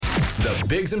The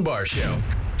Biggs and Bar Show.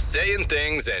 Saying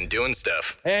things and doing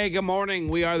stuff. Hey, good morning.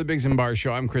 We are the Biggs and Bar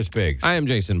Show. I'm Chris Biggs. I am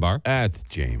Jason Barr. That's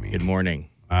Jamie. Good morning.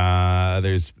 We've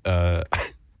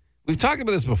talked about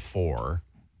this before.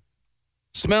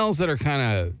 Smells that are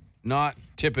kind of not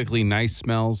typically nice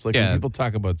smells. Like when people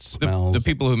talk about smells. The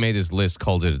people who made this list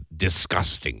called it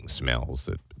disgusting smells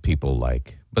that people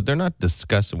like. But they're not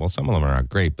disgusting. Well, some of them are not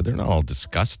great, but they're not all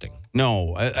disgusting.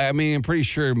 No, I mean, I'm pretty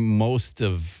sure most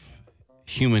of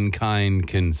humankind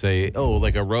can say, oh,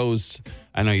 like a rose.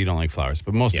 I know you don't like flowers,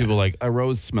 but most people like a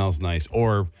rose smells nice,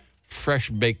 or fresh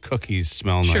baked cookies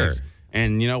smell nice.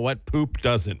 And you know what? Poop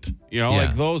doesn't.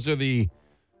 Like those are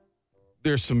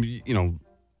there's some,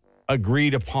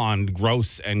 agreed upon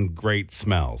gross and great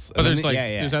smells. But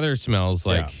there's other smells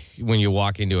like when you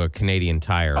walk into a Canadian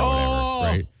Tire or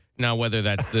whatever, right? Now, whether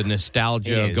that's the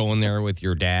nostalgia of going there with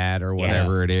your dad or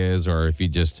whatever it is, or if you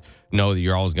just know that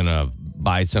you're always going to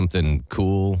buy something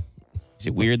cool. Is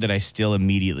it weird that I still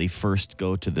immediately first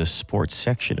go to the sports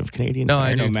section of Canadian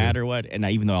Tire, no matter what? And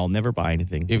even though I'll never buy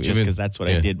anything, just because that's what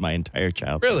I did my entire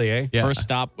childhood. Really, eh? Yeah. First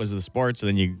stop was the sports, and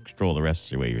then you stroll the rest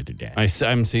of your way with your dad.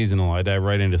 I'm seasonal. I dive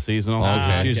right into seasonal.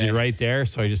 Okay. It's usually right there,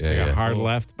 so I just take a hard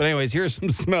left. But anyways, here's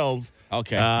some smells.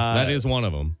 Okay. That is one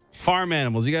of them. Farm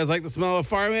animals. You guys like the smell of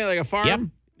farm animal? Like a farm? Yep.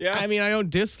 Yeah. I mean, I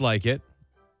don't dislike it.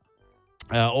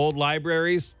 Old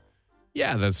libraries.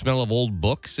 Yeah, the smell of old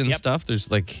books and stuff.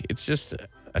 It's just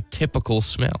a typical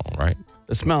smell, right?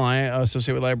 The smell I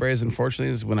associate with libraries,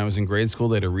 unfortunately, is when I was in grade school,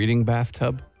 they had a reading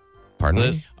bathtub.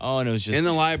 Pardon me? Oh, and it was just... In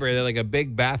the library, they had like a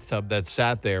big bathtub that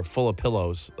sat there full of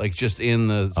pillows, like just in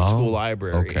the school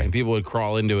library. Okay. And people would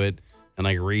crawl into it and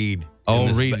like read.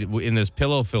 Read in this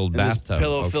pillow-filled bathtub.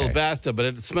 Pillow-filled bathtub, but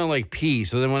it smelled like pee.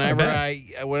 So then whenever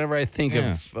I think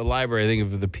of a library, I think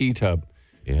of the pee tub.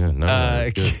 Yeah, no.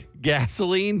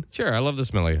 Gasoline. Sure, I love the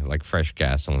smell of like fresh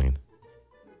gasoline.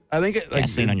 I think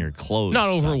gasoline on your clothes. Not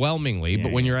overwhelmingly,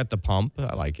 but when you're at the pump,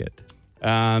 I like it.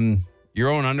 Your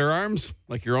own underarms,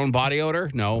 like your own body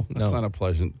odor. No, that's not a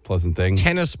pleasant thing.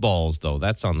 Tennis balls, though,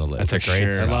 that's on the list. That's a great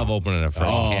smell. I love opening a fresh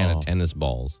can of tennis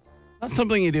balls. Not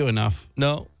something you do enough.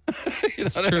 No.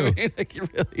 It's true. I mean? Like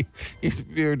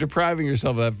you're depriving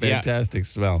yourself of that fantastic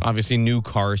smell. Obviously, new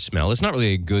car smell. It's not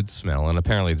really a good smell, and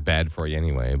apparently it's bad for you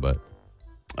anyway, but...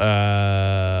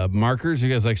 markers? You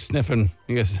guys like sniffing?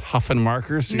 You guys huffing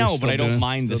markers? No, but I don't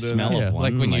mind the smell of one.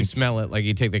 Like when you smell it, like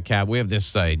you take the cab. We have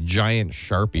this giant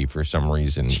Sharpie for some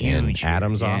reason in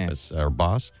Adam's office, our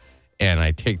boss, and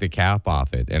I take the cap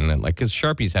off it, and then, because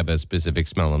Sharpies have a specific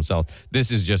smell themselves.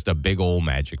 This is just a big old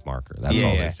magic marker. That's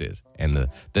all this is. And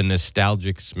the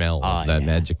nostalgic smell of that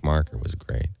magic marker was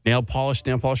great. Nail polish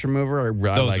remover?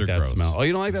 I Those like are that gross. smell. Oh,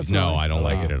 you don't like that smell? No, I don't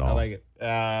like it at all. I like it.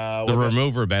 The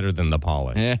remover better than the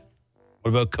polish. Yeah. What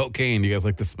about cocaine? Do you guys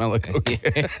like the smell of cocaine?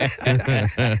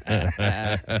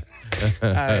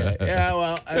 There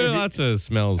are lots of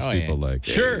smells people like.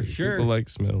 Sure. People like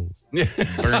smells.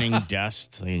 Burning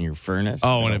dust in your furnace.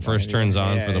 Oh, when it first turns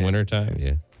on for the wintertime?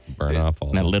 Yeah. Burn off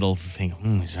all that little thing.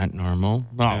 Is that normal?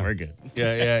 Oh, we're good.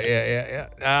 Yeah.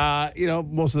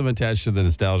 Most of them attached to the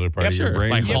nostalgia part of your brain.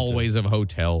 Like hallways of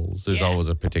hotels. There's always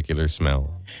a particular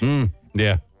smell.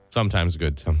 Yeah. Sometimes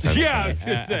good, sometimes bad. I was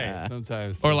gonna say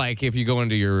sometimes. Or like if you go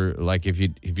into your if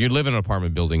you live in an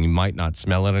apartment building, you might not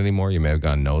smell it anymore. You may have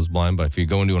gone nose blind, but if you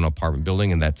go into an apartment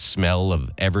building and that smell of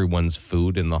everyone's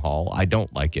food in the hall, I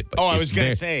don't like it. But I was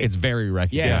gonna say it's very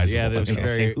recognizable. Yeah, there's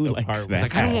very who likes that?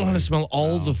 Like I don't want to smell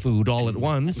all the food all at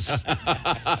once.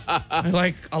 I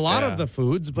like a lot of the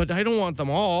foods, but I don't want them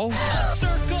all.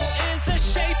 Circle is a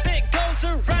shape, it goes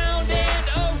around and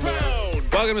around.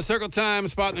 Welcome to Circle Time,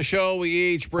 spot in the show. We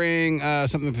each bring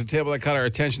something to the table that caught our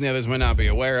attention the others might not be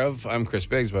aware of. I'm Chris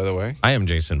Biggs, by the way. I am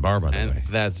Jason Barr, by the way.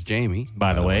 That's Jamie.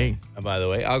 By the way.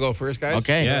 I'll go first, guys.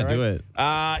 Okay. Yeah, do it.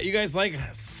 You guys like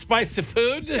spicy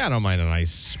food? Yeah, I don't mind a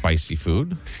nice spicy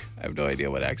food. I have no idea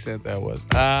what accent that was.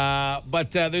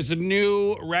 But there's a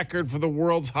new record for the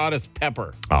world's hottest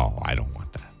pepper. Oh, I don't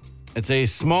want that. It's a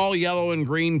small yellow and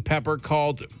green pepper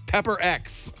called Pepper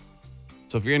X.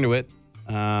 So if you're into it,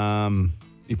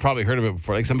 you've probably heard of it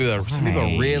before. Like some people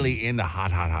are really into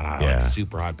hot, like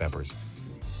super hot peppers.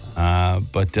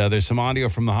 But there's some audio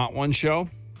from the Hot One show.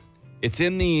 It's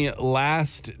in the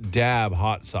Last Dab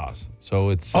hot sauce.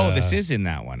 So it's... this is in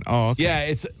that one. Oh, okay. Yeah,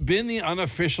 it's been the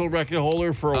unofficial record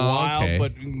holder for a while,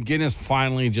 but Guinness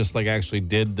finally just actually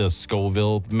did the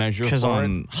Scoville measure for it. Because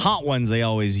on Hot Ones, they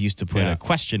always used to put a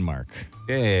question mark.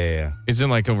 Yeah.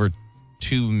 Isn't over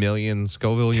 2 million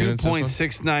Scoville units?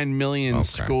 2.69 million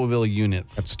Scoville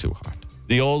units. That's too hot.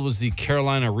 The old was the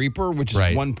Carolina Reaper, which is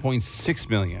 1.6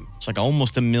 million. It's like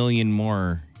almost a million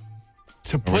more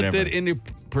To put that into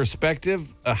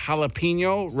perspective, a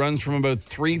jalapeno runs from about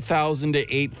 3,000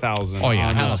 to 8,000. Oh,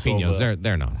 yeah, jalapenos,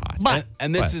 they're not hot.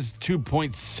 And this is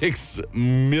 2.6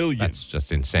 million. That's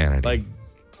just insanity. Like,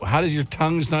 how does your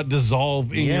tongue just not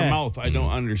dissolve in your mouth? I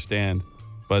don't understand.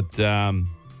 But I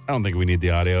don't think we need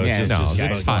the audio. Yeah, it's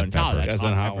it's hot pepper. That's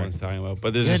not how one's talking about.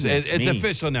 But it's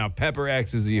official now. Pepper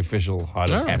X is the official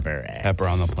hottest pepper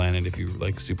on the planet if you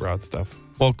like super hot stuff.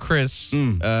 Well, Chris,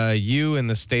 you and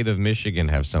the state of Michigan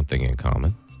have something in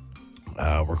common.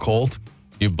 We're cold.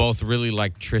 You both really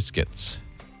like Triscuits.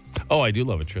 Oh, I do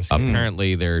love a Triscuit.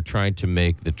 Apparently, they're trying to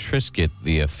make the Triscuit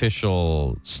the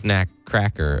official snack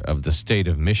cracker of the state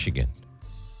of Michigan.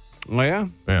 Oh, yeah?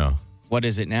 Yeah. What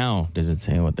is it now? Does it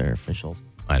say what their official?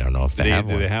 I don't know if they have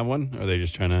one. Do they have one? Or are they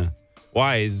just trying to...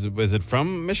 Why? Is it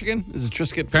from Michigan? Is it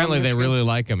Triscuit Apparently, from Michigan? they really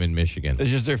like them in Michigan. It's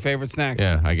just their favorite snacks.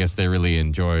 Yeah, I guess they really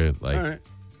enjoy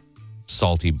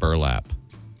salty burlap.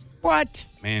 What?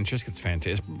 Man, Triscuit's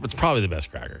fantastic. It's probably the best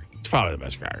cracker.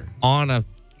 On a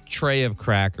tray of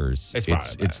crackers,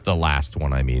 it's the last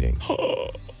one I'm eating.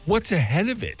 What's ahead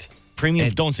of it? Premium.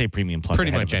 Don't say premium plus.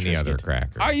 Pretty much any other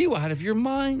cracker. Are you out of your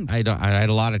mind? I had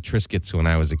a lot of Triscuits when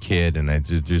I was a kid, and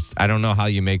I don't know how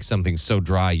you make something so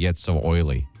dry yet so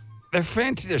oily. They're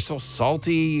fancy. They're so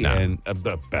salty and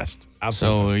the best.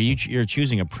 Absolutely. So you're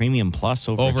choosing a premium plus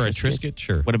over a Triscuit?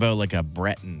 Sure. What about like a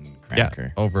Breton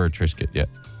cracker? Yeah, over a Triscuit. Yeah.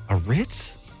 A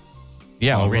Ritz?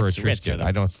 Yeah, over Ritz, a Triscuit.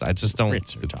 I just don't.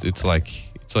 It's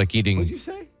like eating What'd you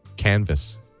say?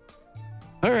 canvas.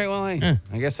 All right. Well,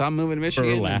 I guess I'm moving to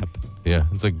Michigan. Burlap. Yeah,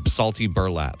 it's like salty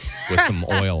burlap with some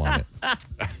oil on it.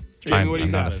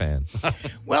 I'm not a fan.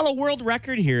 Well, a world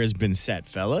record here has been set,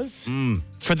 fellas,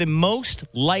 for the most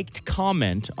liked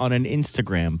comment on an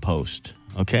Instagram post.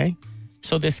 Okay?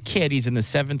 So this kid, he's in the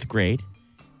 7th grade,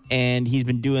 and he's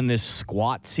been doing this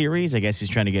squat series. I guess he's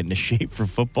trying to get into shape for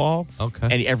football. Okay.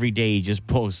 And every day he just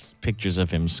posts pictures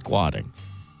of him squatting.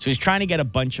 So he's trying to get a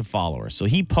bunch of followers. So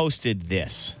he posted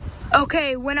this.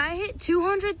 Okay, when I hit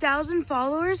 200,000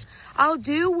 followers, I'll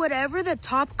do whatever the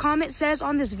top comment says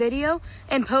on this video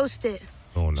and post it.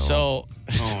 Oh, no.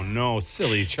 Oh, no.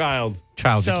 Silly child. You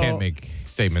can't make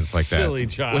statements like that. Silly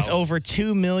child. With over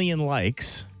 2 million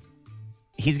likes,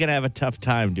 he's going to have a tough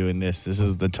time doing this. This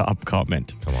is the top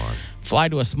comment. Come on. Fly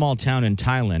to a small town in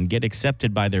Thailand, get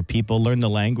accepted by their people, learn the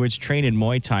language, train in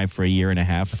Muay Thai for a year and a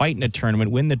half, fight in a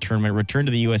tournament, win the tournament, return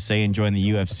to the USA and join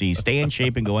the UFC, stay in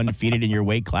shape and go undefeated in your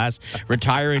weight class,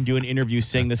 retire and do an interview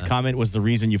saying this comment was the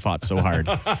reason you fought so hard.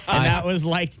 And that was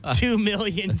like 2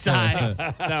 million times.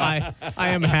 So I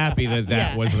am happy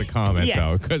that was the comment,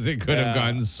 though, because it could have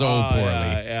gone so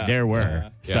poorly. There were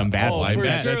some bad ones. For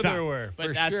at sure the time. there were. But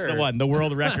For that's sure. the one, the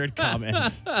world record comment.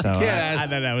 So I thought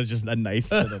that was just a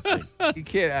nice little thing. You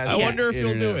can't ask I wonder if he'll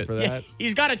do internet it. for that.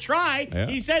 He's got to try. Yeah.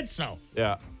 He said so.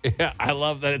 Yeah. I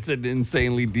love that it's an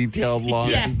insanely detailed long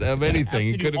Yeah. of anything.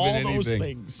 You It have to could do have been all those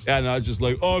anything. things. Yeah, not just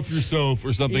like off yourself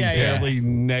or something terribly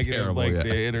negative Terrible,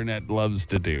 the internet loves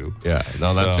to do. Yeah,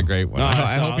 no, that's a great one. No,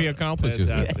 I hope he accomplishes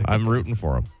fantastic. it. I'm rooting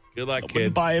for him. Good luck, Wouldn't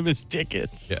kid. buy him his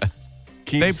tickets.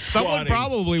 Yeah. Someone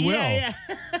probably will. Yeah.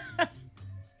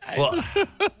 Well,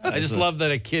 I just love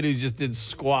that a kid who just did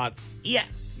squats Yeah.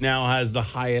 now has the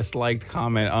highest liked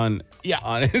comment on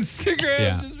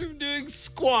Instagram just from doing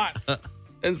squats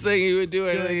and saying he would do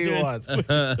anything he wants.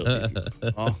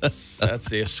 Well, that's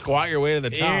the squat your way to the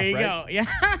top. There you right? go. Yeah.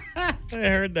 I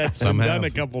heard that Some done have. a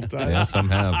couple times. Yeah, some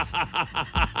have.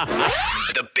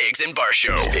 The Biggs and Bar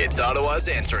Show. It's Ottawa's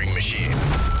answering machine.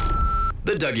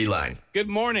 The Dougie Line. Good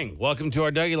morning. Welcome to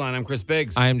our Dougie Line. I'm Chris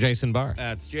Biggs. I am Jason Barr.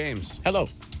 That's James. Hello.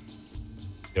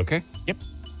 You okay? Yep.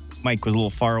 Mike was a little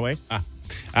far away.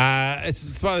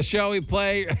 It's part of the show. We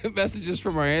play messages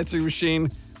from our answering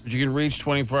machine, which you can reach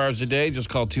 24 hours a day. Just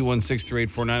call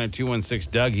 216-3849 or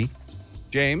 216-DOUGY.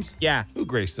 James? Yeah. Who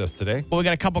graced us today? Well, we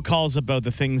got a couple calls about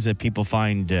the things that people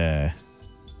find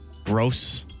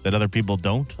gross that other people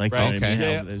don't. Like, Right. you know what I mean?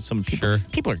 Okay. How some people,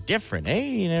 people are different. Hey,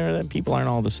 you know, people aren't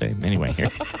all the same. Anyway, here.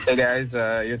 Hey guys,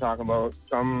 you're talking about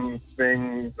some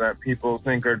things that people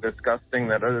think are disgusting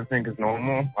that others think is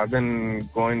normal. I've been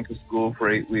going to school for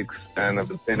 8 weeks, and I've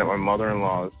been staying at my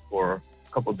mother-in-law's for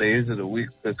a couple days of the week.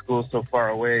 The school's so far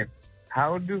away.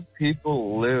 How do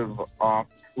people live off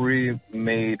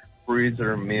pre-made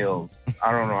freezer meals?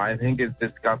 I don't know. I think it's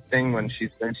disgusting when she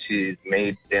said she's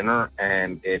made dinner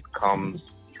and it comes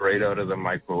straight out of the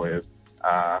microwave.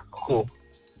 Cool.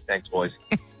 Thanks, boys.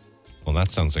 Well,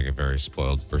 that sounds like a very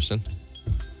spoiled person.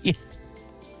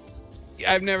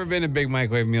 I've never been a big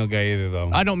microwave meal guy either, though.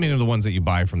 I don't mean the ones that you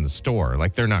buy from the store.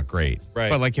 Like, they're not great. Right.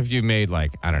 But, like, if you made,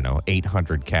 like, I don't know,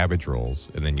 800 cabbage rolls,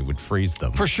 and then you would freeze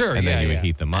them. For sure, And then yeah, you would yeah.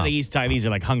 heat them I up. think these are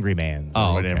like Hungry Man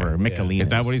Oh, or whatever. okay. Michelin. Is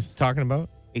that what he's talking about?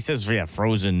 He says? Yeah,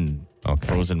 frozen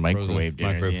microwave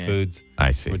dinners. microwave yeah. foods.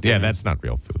 I see. For Yeah, dinner. that's not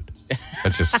real food.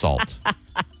 That's just salt.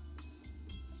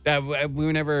 We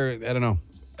were never, I don't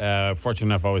know, fortunate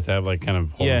enough always to have like kind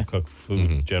of home cooked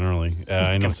food generally.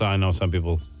 I know some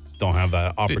people don't have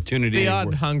that opportunity. The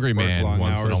odd hungry man long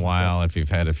once in hours a and while, if you've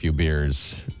had a few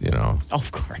beers,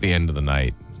 Of course. the end of the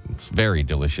night. It's very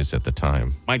delicious at the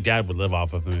time. My dad would live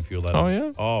off of him if you let him. Oh,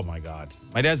 yeah? Oh, my God.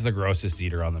 My dad's the grossest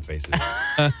eater on the face of the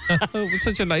earth. Oh, he was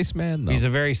such a nice man, though. He's a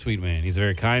very sweet man. He's a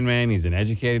very kind man. He's an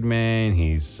educated man.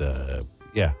 He's,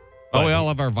 yeah. Oh, we all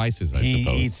have our vices, I He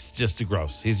suppose. eats just a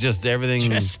gross. He's just everything.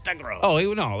 Just the gross. Oh,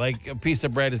 like a piece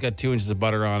of bread has got 2 inches of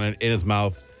butter on it in his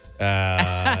mouth.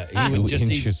 He would 2 just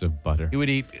inches eat, of butter. He would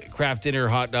eat Kraft dinner,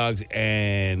 hot dogs,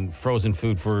 and frozen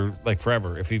food for like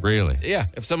forever. If he Really? yeah.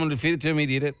 If someone would feed it to him, he'd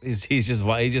eat it. He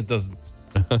just doesn't.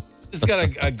 Just got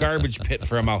a garbage pit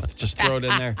for a mouth. Just throw it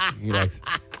in there. He likes.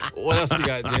 What else you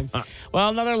got, James? Well,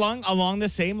 another along the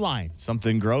same line.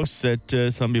 Something gross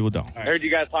that some people don't. I heard you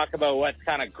guys talk about what's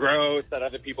kind of gross that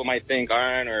other people might think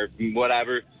aren't or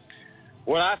whatever.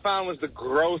 What I found was the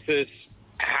grossest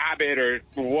habit or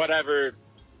whatever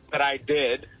that I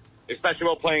did, especially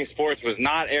while playing sports, was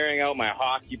not airing out my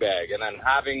hockey bag and then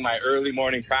having my early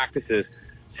morning practices,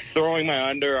 throwing my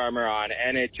Under Armour on,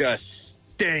 and it just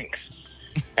stinks.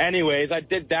 Anyways, I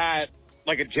did that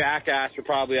like a jackass for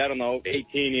probably,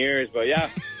 18 years. But yeah,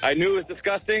 I knew it was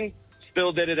disgusting.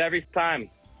 Still did it every time.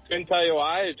 Couldn't tell you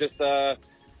why. It's just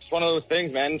one of those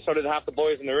things, man. So did half the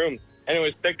boys in the room.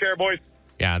 Anyways, take care, boys.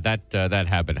 Yeah, that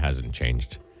habit hasn't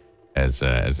changed. As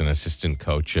an assistant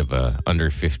coach of a under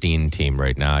 15 team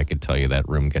right now, I could tell you that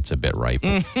room gets a bit ripe.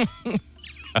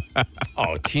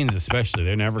 Oh, teens especially.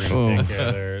 They're never going to take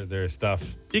care of their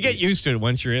stuff. You get used to it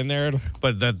once you're in there,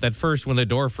 but that first, when the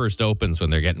door first opens, when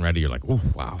they're getting ready, you're like, oh,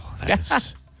 wow,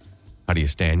 that's... How do you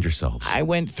stand yourselves? I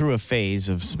went through a phase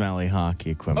of smelly hocky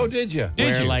equipment. Oh, did you?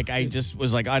 Where like I just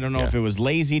was like, I don't know if it was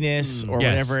laziness or Yes.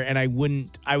 whatever, and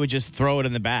I would just throw it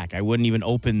in the back. I wouldn't even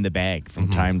open the bag from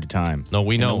time to time. No,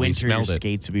 we In know. the We winter, smelled your it.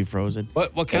 skates would be frozen.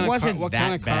 What kind It of wasn't car, what that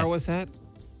kind of car bad. was that?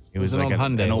 It was an like old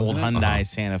Hyundai, an old wasn't it? Hyundai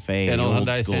Santa Fe, Yeah, an the old old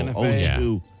Hyundai school, Santa Fe.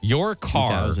 02, Your car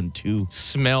 2002.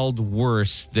 smelled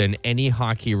worse than any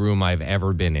hockey room I've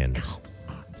ever been in.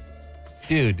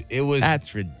 Dude, it was.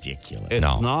 That's ridiculous.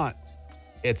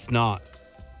 It's not.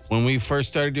 When we first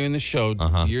started doing the show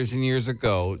years and years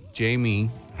ago, Jamie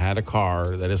had a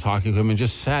car that his hockey equipment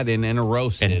just sat in and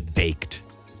roasted. And baked.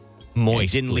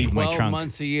 Moist. didn't leave my 12 trunk.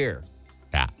 months a year.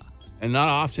 Yeah. And not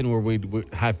often where we'd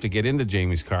have to get into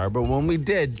Jamie's car, but when we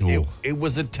did, it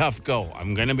was a tough go.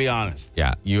 I'm going to be honest.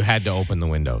 Yeah, you had to open the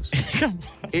windows. I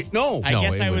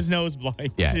guess it I was was- nose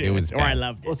blind. Yeah, too. it was Or I bad.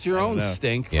 loved it. Well, it's your I don't own know.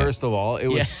 stink, Yeah. first of all. It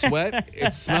was sweat.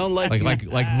 It smelled like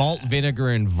like malt vinegar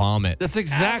and vomit. That's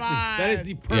exactly. That is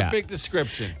the perfect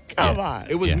description. Come on.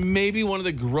 It was Yeah. maybe one of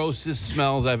the grossest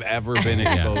smells I've ever been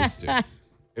exposed to.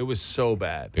 It was so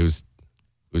bad. It was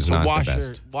So not wash the your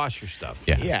best. wash your stuff.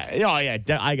 Yeah. Yeah. Oh, yeah.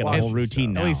 I got Wash a whole your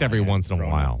routine now. At least every once in a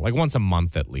while. Like once a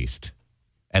month at least.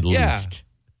 At Yeah. least.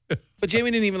 But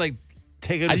Jamie didn't even like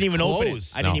take out I his didn't even open it.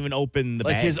 clothes. I didn't even open the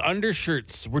Like bag. his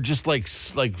undershirts were just like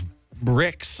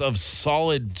bricks of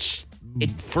solid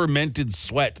fermented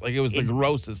sweat. Like it was the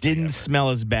grossest. thing Didn't ever. smell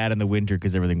as bad in the winter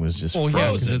because everything was just Well, yeah,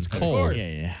 because frozen. it's Of cold. course.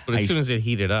 Yeah. But as soon as it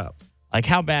heated up. Like,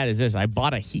 how bad is this? I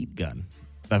bought a heat gun.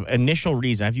 The initial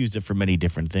reason, I've used it for many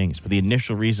different things, but the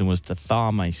initial reason was to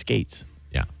thaw my skates.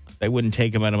 Yeah. I wouldn't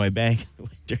take them out of my bag in the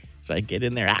winter. So I get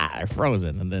in there, they're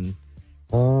frozen. And then,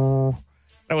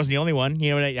 that wasn't the only one.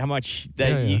 You know how much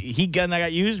that heat gun that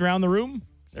got used around the room?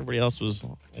 Everybody else was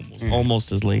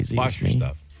almost as lazy Wash as your me.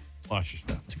 stuff. Wash your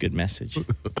stuff. It's a good message.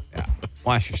 Yeah.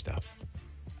 Wash your stuff.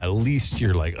 At least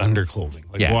you're like underclothing.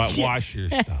 Like Yeah. wash your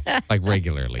stuff. Like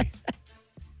regularly.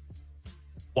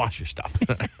 Wash your stuff.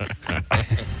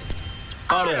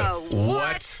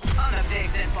 What? On the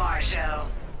Bigs and Bar Show.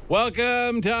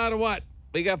 Welcome to OttaWHAT.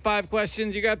 We got 5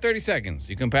 questions. You got 30 seconds.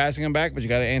 You can pass them back, but you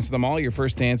got to answer them all. Your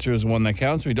first answer is one that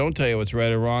counts. We don't tell you what's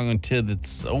right or wrong until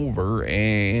it's over.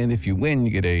 And if you win,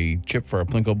 you get a chip for a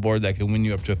Plinko board that can win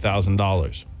you up to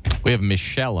 $1,000. We have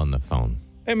Michelle on the phone.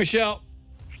 Hey, Michelle.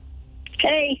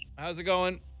 Hey, How's it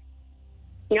going?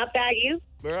 not bad, you?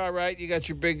 We're all right. You got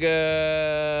your big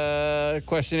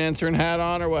question answering hat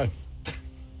on or what?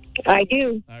 I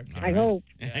do. Okay. I hope.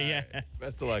 Yeah.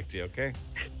 Best of luck to you, okay?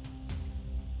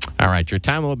 All right, your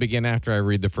time will begin after I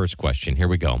read the first question. Here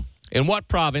we go. In what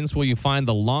province will you find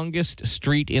the longest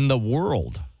street in the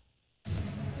world?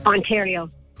 Ontario.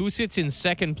 Who sits in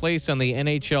second place on the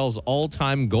NHL's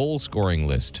all-time goal-scoring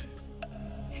list?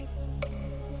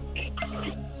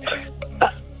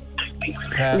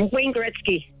 Wayne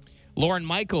Gretzky. Lorne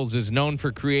Michaels is known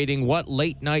for creating what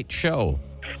late-night show?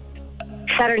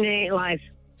 Saturday Night Live.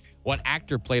 What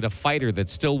actor played a fighter that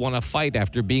still won a fight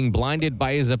after being blinded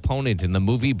by his opponent in the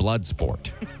movie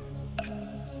Bloodsport?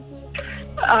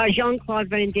 Jean-Claude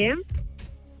Van Damme.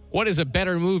 What is a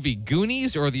better movie,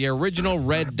 Goonies or the original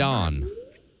Red Dawn?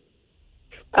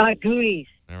 Goonies.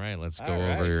 All right, let's go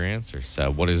over your answers.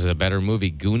 What is a better movie,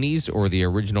 Goonies or the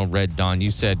original Red Dawn? You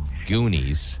said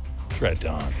Goonies. It's Red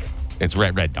Dawn. It's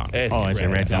Red Dawn. It's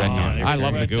Red Dawn. I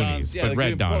love the Red Goonies, Dawn. Yeah, but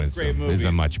Red Dawn both great is a movies.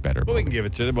 much better Well, we movie. can give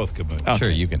it to you. They're both good movies. Sure,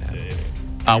 you can have it.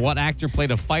 What actor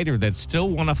played a fighter that still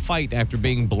won a fight after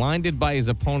being blinded by his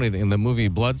opponent in the movie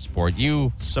Bloodsport?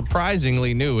 You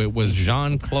surprisingly knew it was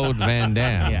Jean-Claude Van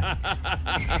Damme.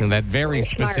 Yeah. And that very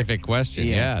specific question.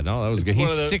 Yeah, no, that was good. one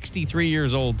He's of the- 63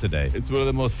 years old today. It's one of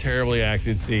the most terribly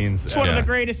acted scenes. It's one of the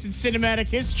greatest in cinematic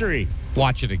history.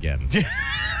 Watch it again.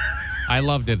 I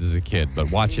loved it as a kid,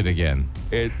 but watch it again.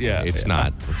 It's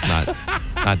not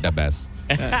the best.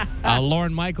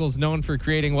 Lorne Michaels, known for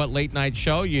creating what late night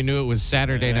show? You knew it was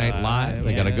Saturday Night Live.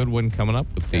 They got a good one coming up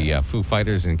with the Foo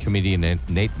Fighters and comedian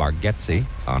Nate Bargatze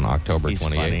on October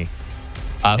 28th.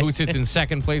 Funny. Who sits in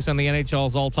second place on the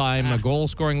NHL's all-time goal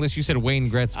scoring list? You said Wayne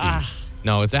Gretzky.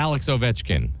 No, it's Alex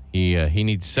Ovechkin. He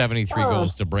needs 73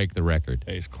 goals to break the record.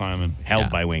 He's climbing. Held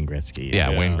by Wayne Gretzky.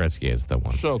 Yeah, Wayne Gretzky is the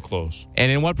one. So close. And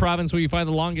in what province will you find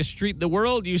the longest street in the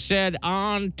world? You said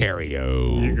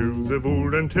Ontario. Ye girls of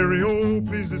old Ontario,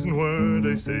 please listen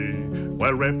what I say.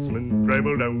 While raftsmen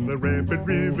travel down the rampant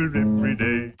river every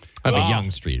day. That'd be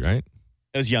Yonge Street, right?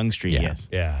 It was Yonge Street, yes.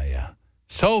 Yeah.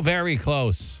 So very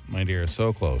close, my dear.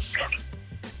 So close.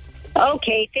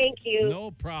 Okay, thank you.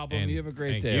 No problem. And you have a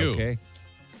great thank day, you. okay?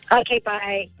 Okay,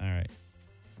 bye. All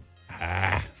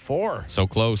right. 4. So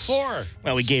close. 4.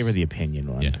 Well, we gave her the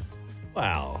opinion one. Yeah.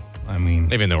 Wow. I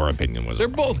mean, Even though her opinion was they're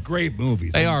wrong. both great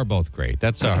movies. They are both great.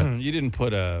 That's You didn't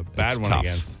put a bad It's one tough.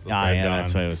 against the Ah, Red yeah, Dawn.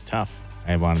 that's why it was tough.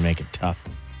 I want to make it tough.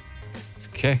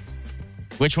 Okay.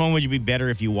 Which one would you be better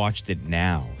if you watched it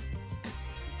now?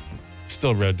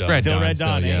 Still Red Dawn. Red Still Dawn, Red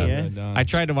Dawn, yeah. yeah. Red Dawn. I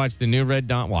tried to watch the new Red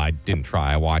Dawn. Well, I didn't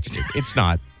try. I watched it. It's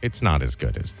not as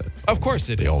good as Of course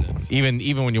it the is. old one.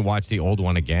 Even when you watch the old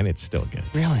one again, it's still good.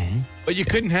 Really? But you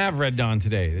couldn't have Red Dawn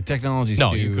today. The technology's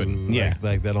No, too, you couldn't. Yeah.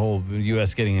 Like that whole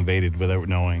U.S. getting invaded without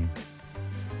knowing.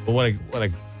 But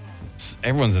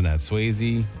everyone's in that.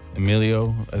 Swayze,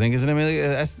 Emilio. I think is it Emilio?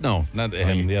 That's not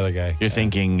him. The other guy. You're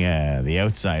thinking The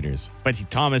Outsiders. But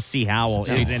Thomas C. Howell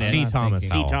is in it. C. Thomas C.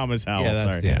 Howell. Thomas Howell, Yeah, that's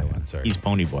sorry. the other one. Sorry. He's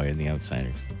Ponyboy in The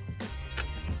Outsiders.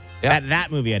 Yeah. That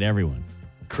movie had everyone.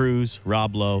 Cruz,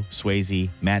 Rob Lowe, Swayze,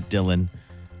 Matt Dillon,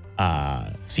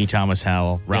 C. Thomas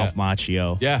Howell, Ralph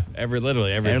Macchio. Yeah,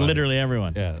 literally everyone. And literally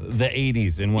everyone. Yeah, the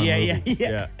 80s in one movie.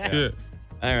 Yeah.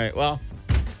 All right, well,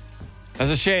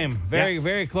 that's a shame.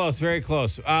 Very close, very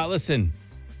close. Listen,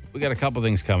 we got a couple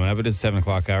things coming up. It is 7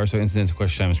 o'clock hour, so incidents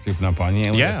question time is creeping up on you.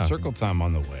 And we got circle time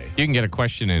on the way. You can get a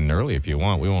question in early if you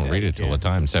want. We won't read it till the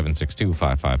time,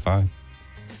 762-555.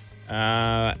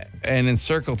 And in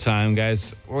circle time,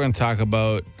 guys, we're going to talk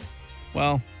about,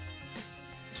 well,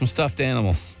 some stuffed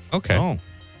animals. Okay. Oh.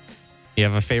 You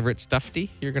have a favorite stuffy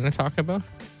you're going to talk about?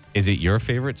 Is it your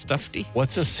favorite stuffy?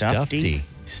 What's a stuffy?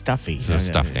 Stuffy. It's a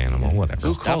stuffed animal, whatever.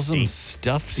 Who calls them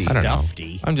stuffy? I don't know.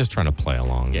 Stuffy. I'm just trying to play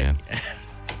along, man.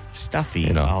 Stuffy.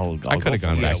 You know, I'll I could have go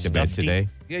gone for back it. to bed Stuffy. today.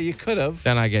 Yeah, you could have.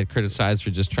 Then I get criticized for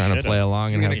just trying to play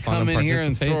along and You're have going to fun come and in here and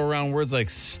participate. throw around words like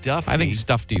stuffy. I think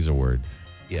stuffy's a word.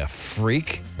 Yeah,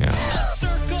 freak. Yeah.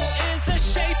 Circle is a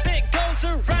shape, it goes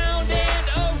around and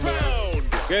around.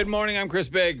 Good morning, I'm Chris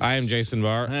Biggs. I am Jason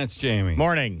Barr. That's Jamie.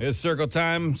 Morning. It's Circle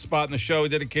Time, spot in the show we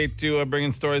dedicate to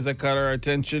bringing stories that caught our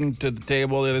attention to the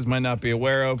table the others might not be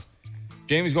aware of.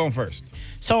 Jamie's going first.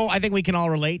 So I think we can all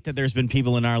relate that there's been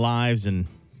people in our lives and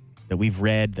that we've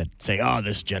read that say, oh,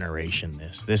 this generation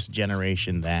this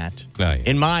generation that. Oh, yeah.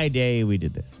 In my day, we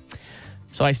did this.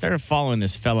 So I started following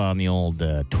this fella on the old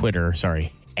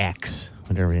X,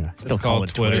 whatever you know. Still call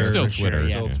it Twitter. It's still for sure, Twitter.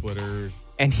 yeah. Still Twitter.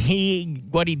 And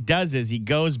what he does is he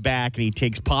goes back and he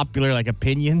takes popular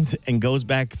opinions and goes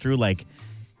back through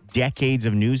decades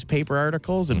of newspaper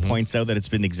articles and points out that it's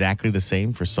been exactly the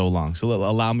same for so long. So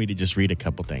allow me to just read a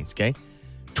couple things, okay?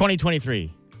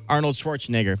 2023, Arnold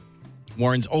Schwarzenegger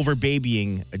warns over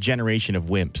babying a generation of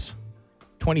wimps.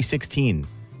 2016,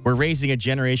 we're raising a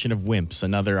generation of wimps,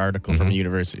 another article from a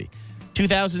university.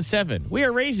 2007, we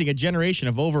are raising a generation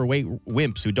of overweight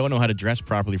wimps who don't know how to dress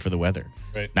properly for the weather.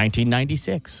 Right.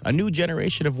 1996, a new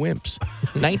generation of wimps.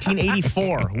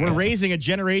 1984, we're raising a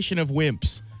generation of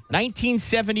wimps.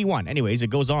 1971, anyways, it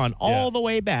goes on all the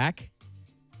way back.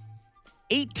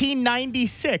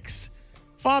 1896,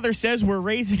 father says we're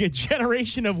raising a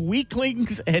generation of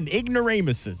weaklings and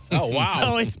ignoramuses. Oh, wow.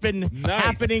 So it's been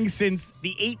happening since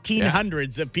the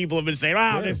 1800s that people have been saying,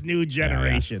 this new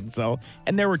generation. So,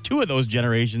 and there were two of those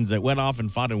generations that went off and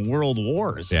fought in world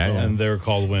wars. Yeah, so. and they were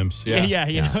called wimps. Yeah,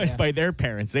 You know, by their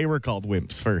parents, they were called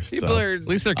wimps first. People so. are, At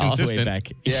least they're All the way consistent.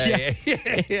 back.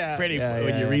 Yeah. Pretty funny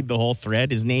when you read the whole thread.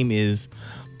 His name is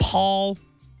Paul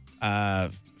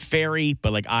Ferry,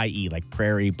 but like IE, like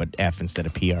prairie, but F instead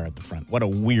of PR at the front. What a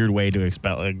weird way to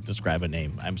describe a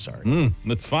name. I'm sorry.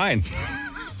 That's fine.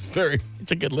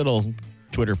 It's a good little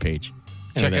Twitter page.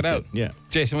 Check Anyway, it that's out. Yeah.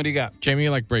 Jason, what do you got? Jamie,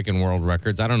 you like breaking world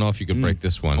records. I don't know if you could break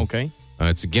this one. Okay.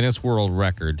 It's a Guinness World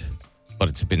Record, but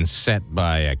it's been set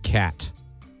by a cat.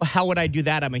 Well, how would I do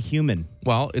that? I'm a human.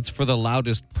 Well, it's for the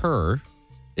loudest purr.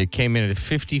 It came in at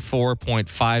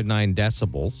 54.59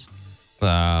 decibels.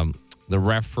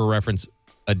 For reference,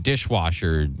 a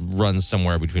dishwasher runs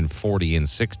somewhere between 40 and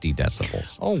 60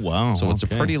 decibels. Oh, wow. So it's a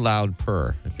pretty loud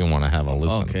purr if you want to have a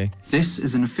listen. Okay. This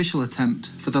is an official attempt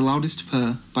for the loudest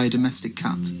purr by a domestic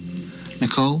cat.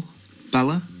 Nicole,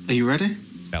 Bella, are you ready?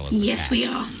 Yes, we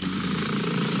are.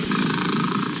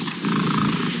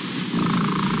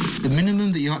 The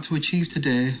minimum that you had to achieve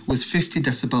today was 50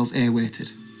 decibels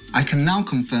air-weighted. I can now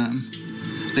confirm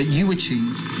that you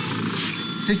achieved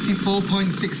 54.6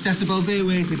 decibels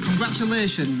air-weighted.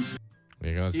 Congratulations.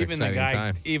 There you go. It's Even the exciting guy,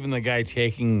 time. even the guy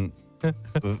taking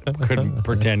couldn't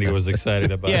pretend he was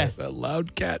excited about it. A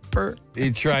loud cat purr.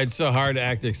 He tried so hard to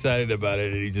act excited about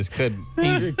it, and he just couldn't.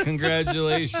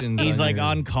 Congratulations. He's like your-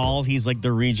 on call. He's like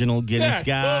the regional Guinness Yeah,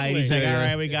 guy. totally. He's like, all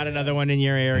right, we got another one in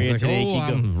your area He's like, today. oh, Keep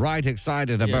going." I'm right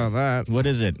excited about that. What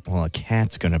is it? Well, a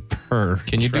cat's going to purr.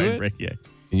 Can you Try do and it? break- Yeah.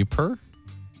 Can you purr?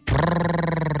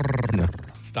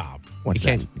 Stop. What's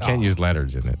You can't use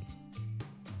letters in it.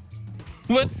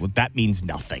 What? Well, that means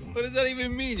nothing. What does that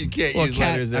even mean? You can't Well, use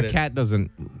letters in a it. cat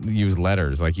doesn't use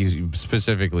letters. Like you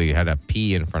specifically had a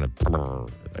P in front of purr,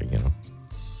 you know.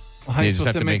 Well, how You you just supposed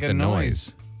have to to make make a the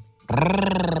noise.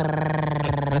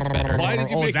 That's better. Why did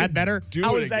you Oh, make is that him better? do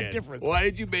How it is that again? different? Why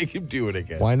did you make him do it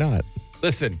again? Why not?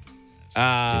 Listen,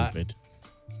 Stupid.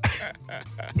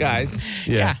 guys.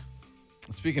 Yeah.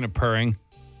 Speaking of purring,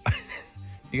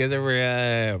 you guys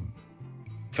ever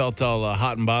felt all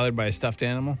hot and bothered by a stuffed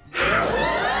animal?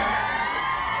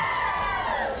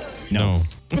 No.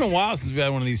 It's been a while since we had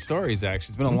one of these stories,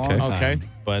 actually. It's been a long Okay. time. Okay.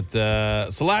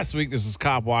 But so last week, there's this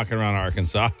cop walking around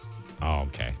Arkansas. Oh,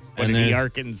 okay. What And did the there's-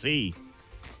 Arkansas?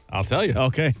 I'll tell you.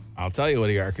 Okay. I'll tell you what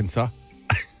he Arkansas.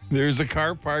 There's a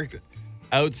car parked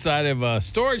outside of a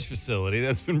storage facility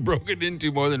that's been broken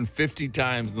into more than 50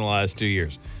 times in the last 2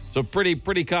 years. So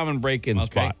pretty common break-in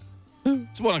spot.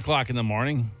 It's 1 o'clock in the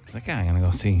morning. It's like, I'm going to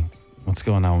go see what's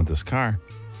going on with this car.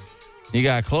 He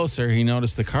got closer. He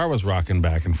noticed the car was rocking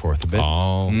back and forth a bit.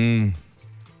 Oh.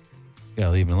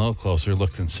 Got even a little closer,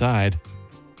 looked inside,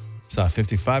 saw a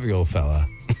 55-year-old fella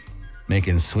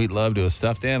making sweet love to a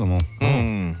stuffed animal.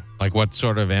 Like what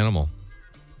sort of animal?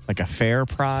 Like a fair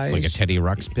prize? Like a Teddy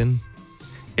Ruxpin?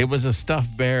 It was a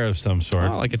stuffed bear of some sort.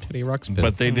 Oh, like a Teddy Ruxpin.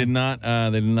 But they did not.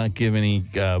 They did not give any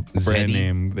brand Zeddy?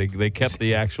 name. They kept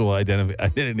the actual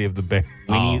identity of the bear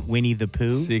Winnie the Pooh?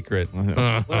 secret.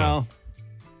 Well,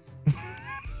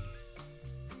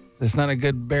 it's not a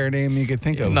good bear name you could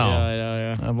think of. No.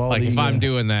 Yeah. Of all Like the, if I'm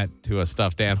doing that to a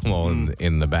stuffed animal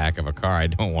in the back of a car, I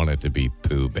don't want it to be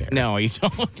Pooh Bear. No, you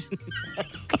don't.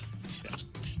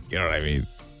 You know what I mean?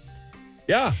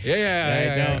 yeah.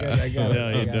 I don't. I got it. No,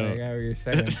 you don't. I got what you're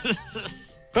saying.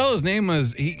 Fellow's name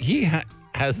was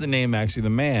has the name actually. The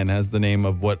man has the name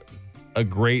of what a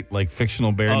great like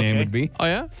fictional bear name Okay. would be. Oh,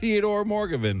 yeah? Theodore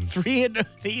Morgavin.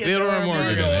 Theodore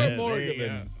Morgan.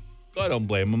 Morgavin. So I don't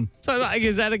blame him. So like,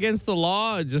 is that against the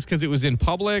law just because it was in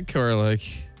public or like...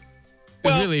 'cause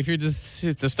Well- really, if you're just...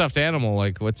 It's a stuffed animal,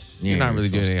 like what's... Yeah, you're not you're really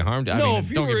doing any harm to... I No, mean, if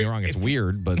you don't get me were- wrong, it's if-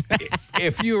 weird, but...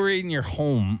 If you were in your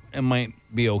home, it might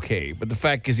be okay. But the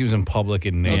fact is he was in public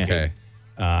and naked.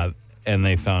 Okay. And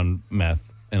they found meth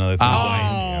and other things.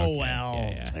 Oh,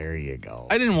 well. There you go.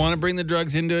 I didn't want to bring the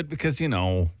drugs into it because,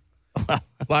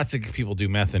 lots of people do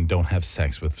meth and don't have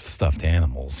sex with stuffed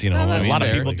animals. You know, A lot of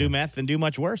fair. people do meth and do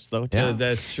much worse, though, too. Yeah.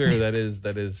 That's true. That is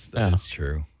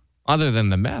true. Other than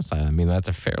the meth, I mean, that's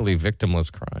a fairly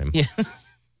victimless crime. Yeah.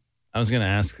 I was going to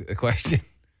ask a question.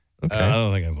 Okay. I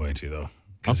don't think I'm going to, though.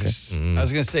 'Cause I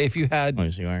was going to say, if you had... Oh,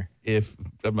 yes, you are. If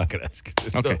I'm not going to ask.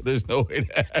 There's no way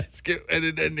to ask it and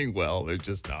it ending well. There's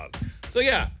just not. So,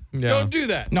 don't do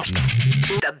that. No.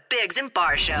 The Biggs and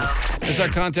Bar Show. It's our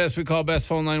contest we call Best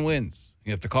Phone Line Wins.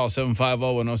 You have to call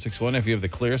 750-1061. If you have the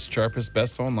clearest, sharpest,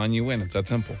 best phone line, you win. It's that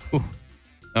simple. Ooh.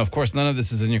 Now, of course, none of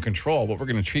this is in your control, but we're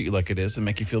going to treat you like it is and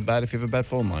make you feel bad if you have a bad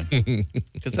phone line.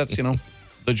 Because that's,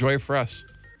 the joy for us.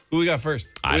 Who we got first?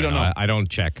 We don't know. I don't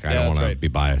check. I don't want to be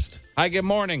biased. Hi, good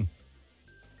morning.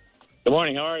 Good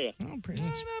morning. How are you? Oh, pretty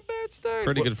not bad start.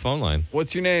 Pretty good phone line.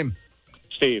 What's your name?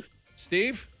 Steve.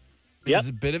 Steve? Yep. There's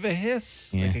a bit of a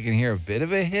hiss. Yeah. Like I can hear a bit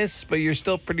of a hiss, but you're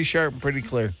still pretty sharp and pretty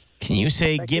clear. Can you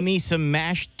say, give me some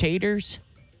mashed taters?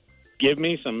 Give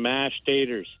me some mashed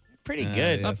taters. Pretty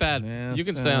good. Not bad. Yes, You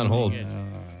can stay on hold.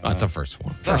 That's the first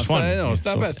one. First one. No, it's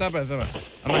not bad. It's not bad. It's not bad.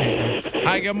 I'm not here.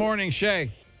 Hi, good morning,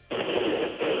 Shay.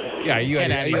 Yeah, are you out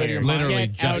of your mind? Literally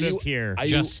Get just out of here.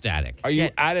 Just static. Are you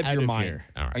Get out of out your of mind? here.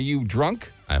 All right. Are you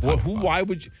drunk? I have Who? Why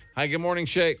would you? Hi, good morning,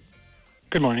 Shay.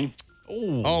 Good morning.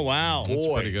 Oh, wow. That's a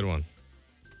pretty good one.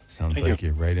 Sounds like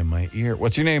you're right in my ear.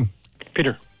 What's your name?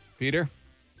 Peter. Peter?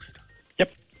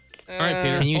 Yep. All right,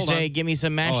 Peter. Can you hold say, on. give me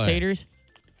some mashed taters?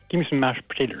 Give me some mashed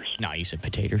potatoes. No, you said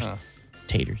potatoes.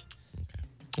 Taters.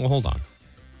 Well, hold on.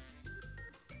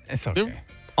 It's okay. They're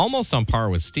almost on par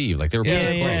with Steve. Like they were Yeah,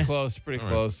 pretty they're pretty close. close. Pretty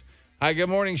close. Hi, good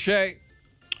morning, Shay.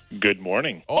 Good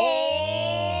morning.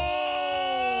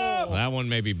 Oh! That one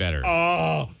may be better.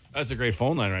 Oh! That's a great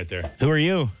phone line right there. Who are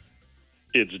you?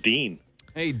 It's Dean.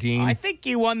 Hey, Dean. I think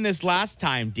you won this last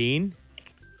time, Dean.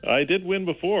 I did win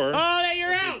before. Oh, then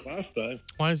you're out. Last time.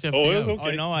 Why does it have Oh, to it's go?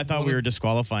 okay. Oh, no, I thought we were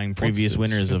disqualifying previous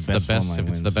winners it's of best the best phone line if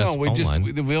it's wins. the best No, we phone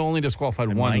line. we only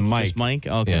disqualified one, Mike. Just Mike?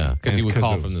 Okay. Yeah, because he It's would 'cause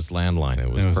call it from was- this landline. It It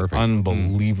was was perfect.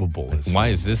 unbelievable. Why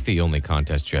is this the only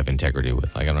contest you have integrity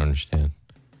with? I don't understand.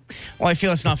 Well, I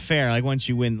feel it's not fair. Like, once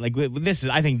you win, like, this is,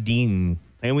 I think Dean,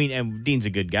 and Dean's a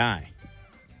good guy.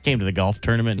 Came to the golf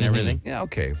tournament and everything. Yeah,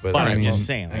 okay. But But I I'm mean, just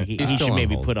saying, like, he He's still should on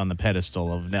maybe hold. put on the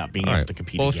pedestal of not being All able right. to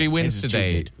compete Well, again. if he wins This is too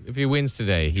today,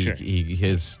 good.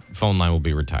 his phone line will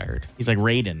be retired. He's like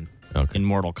Raiden Okay. in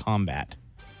Mortal Kombat.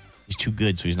 He's too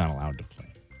good, so he's not allowed to play.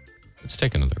 Let's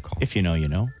take another call. If you know, you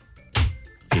know.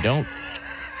 If you don't,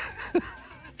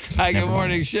 Hi, good Never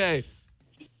morning, mind. Shay.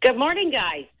 Good morning,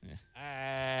 guys.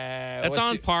 That's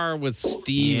on par with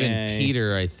Steve and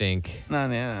Peter, I think.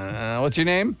 What's your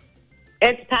name?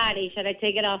 It's Patty. Should I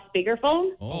take it off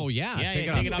speakerphone? Oh, yeah. Yeah, Take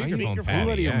yeah, it off speakerphone, speakerphone. Patty.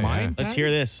 Out of your Yeah, mind? let's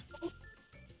hear this.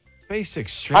 Basic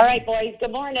straight. All right, boys.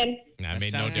 Good morning. Nah, it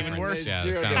made no sounds even difference. worse. Yeah, it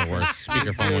Zero sounded worse.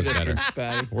 Speakerphone was better.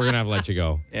 Patty. We're going to have to let you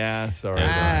go. Yeah, sorry.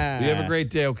 Ah. You have a great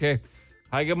day, okay?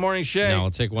 Hi, good morning, Shay. No,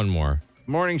 I'll take one more.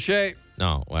 Morning, Shay.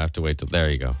 No, we'll have to wait till. There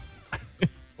you go.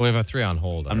 We have a 3 on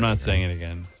hold. I'm not saying it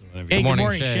again. So whenever Hey, you- good morning,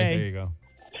 morning, Shay. There Shay. you go.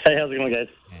 Hey, how's it going, guys?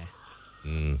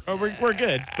 Oh, we're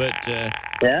good, but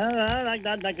Yeah,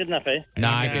 not good enough, eh?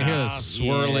 Nah, I can hear the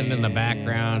swirling in the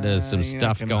background. There's some you're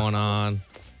stuff not gonna- going on.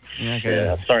 You're not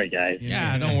gonna- Sorry, guys.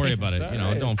 Yeah, don't worry about it.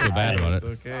 Don't feel bad about it.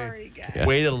 It's okay.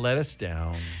 Way to let us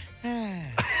down.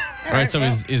 All right, so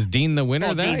is Dean the winner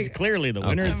well, then? Dean's clearly the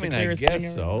winner. Okay. It's I the mean, I clearest guess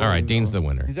thing so. All right, Dean's the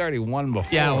winner. He's already won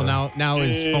before. Yeah, well now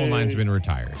his phone line's been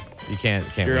retired. You can't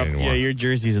You're win up, anymore. yeah, your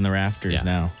jersey's in the rafters Yeah.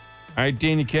 now. All right,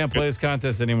 Dean, you can't play this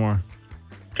contest anymore.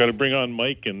 Got to bring on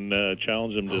Mike and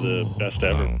challenge him to the best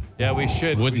ever. Wow. Yeah, we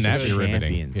should. Wouldn't We that be should.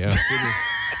 riveting? Champions. Yeah.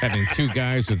 Having two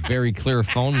guys with very clear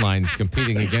phone lines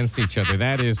competing against each other.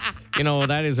 That is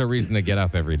a reason to get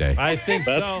up every day. I think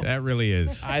so. That really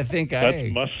is. I think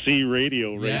That's must-see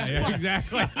radio, right? Yeah,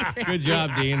 exactly. Good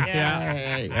job, Dean.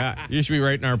 Yeah. You should be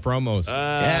writing our promos.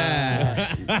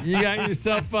 You got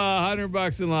yourself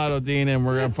 $100 in Lotto, Dean, and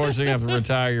we're unfortunately going to have to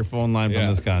retire your phone line from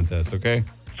this contest, okay?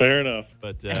 Fair enough.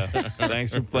 But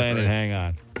thanks for playing and hang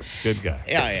on. Good guy.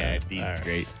 Yeah, Dean's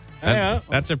great.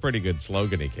 That's a pretty good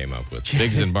slogan he came up with.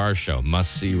 Biggs and Bar Show,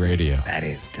 must see radio. That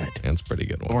is good. That's a pretty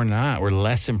good one. Or not. We're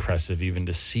less impressive even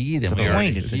to see them. It's the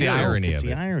point. It's the irony It's of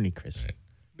the it. irony, Chris.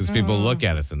 Because people look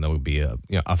at us and they'll be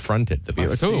affronted. They'll be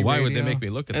like, oh, why would they make me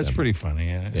look at That's them? pretty funny,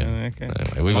 yeah. Yeah. Okay.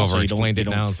 Anyway, we've Also, over-explained you it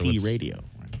don't now. see so radio.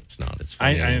 it's not. It's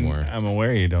funny anymore. I'm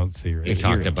aware you don't see radio. We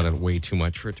talked about it way too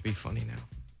much for it to be funny now.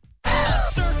 A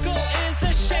circle is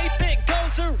a shape, it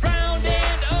goes around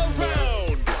and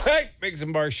around. Hey, Biggs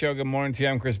and Bar Show. Good morning to you.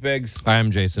 I'm Chris Biggs.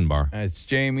 I'm Jason Barr. It's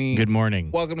Jamie. Good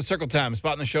morning. Welcome to Circle Time. A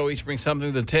spot in the show each brings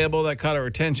something to the table that caught our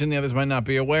attention the others might not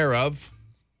be aware of.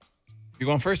 You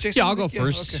going first, Jason? Yeah, I'll go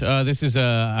first. Okay. This is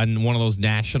one of those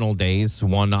national days,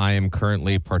 one I am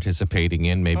currently participating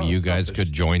in. Maybe you guys selfish.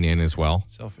 could join in as well.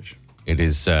 Selfish. It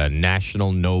is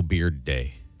National No Beard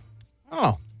Day.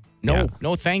 Oh, no,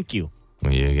 thank you.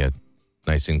 Well, you get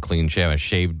nice and clean shave. I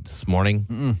shaved this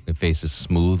morning. My face is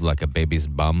smooth like a baby's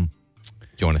bum. Do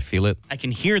you want to feel it? I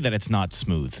can hear that it's not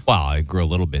smooth. Well, I grew a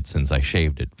little bit since I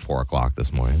shaved at 4 o'clock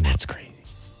this morning. That's crazy.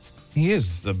 He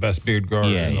is the best beard grower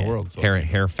in the world. So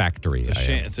Hair factory.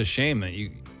 It's a shame that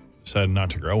you decided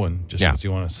not to grow one just because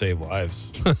you want to save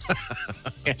lives.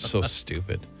 It's so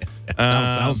stupid.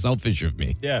 How selfish of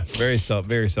me. Yeah, very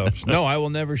selfish. No, I will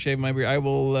never shave my beard. I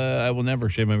will never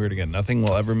shave my beard again. Nothing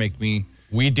will ever make me.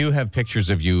 We do have pictures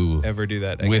of you ever do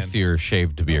that again. With your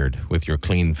shaved beard, with your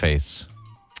clean face,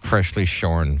 freshly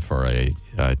shorn for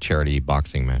a charity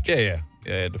boxing match. Yeah.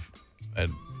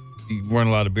 You weren't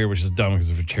allowed a beard, which is dumb because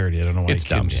of a charity. I don't know why It's you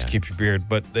couldn't dumb, just keep your beard.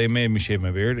 But they made me shave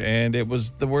my beard, and it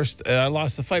was the worst. I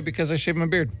lost the fight because I shaved my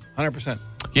beard, 100%.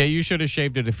 Yeah, you should have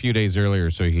shaved it a few days earlier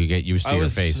so you could get used to your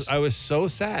face. I was so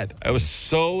sad. I was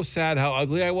so sad how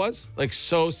ugly I was. Like,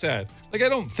 so sad. Like, I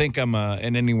don't think I'm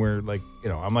in anywhere, like,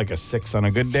 I'm like a 6 on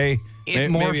a good day.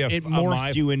 It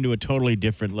morphed you into a totally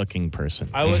different looking person.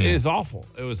 It was awful.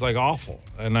 It was like awful.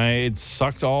 And it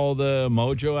sucked all the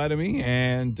mojo out of me.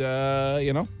 And,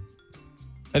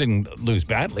 I didn't lose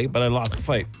badly, but I lost the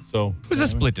fight. So it was a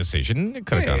split decision. It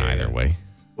could have gone either way.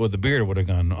 Well, the beard would have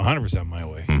gone 100% my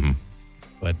way. Mm-hmm.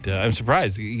 But I'm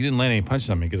surprised he didn't land any punches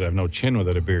on me because I have no chin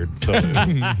without a beard. So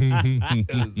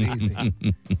it was easy.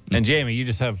 And Jamie, you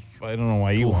just have, I don't know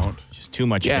why you won't. Just too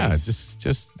much face.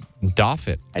 Just doff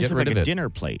it. I just Get have rid like of a it. dinner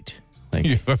plate. Like,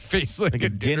 You have a face like a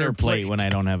dinner plate when I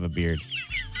don't have a beard.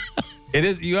 It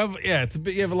is, you have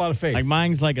a lot of face. Like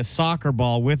mine's like a soccer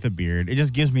ball with a beard. It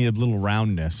just gives me a little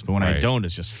roundness. But when I don't,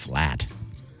 it's just flat.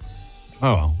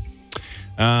 Oh, well.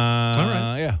 All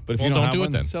right. Yeah, but if Well, you don't have do it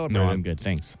one, then. celebrate No, it. I'm good.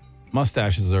 Thanks.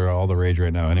 Mustaches are all the rage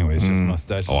right now anyways. Just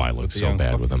mustaches. Oh, I look so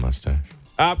bad with a mustache.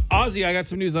 Ozzy, I got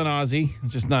some news on Ozzy.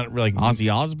 It's just not really... Ozzy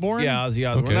Osbourne? Yeah, Ozzy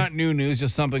Osbourne. Okay. Not new news,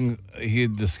 just something he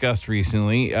had discussed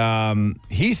recently.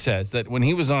 He says that when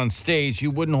he was on stage, he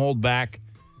wouldn't hold back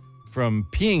from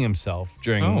peeing himself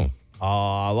during a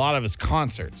lot of his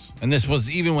concerts. And this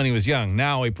was even when he was young.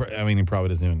 Now, he probably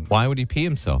doesn't even... Why would he pee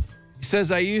himself? He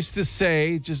says, I used to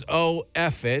say, just,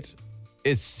 F it.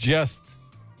 It's just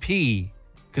pee.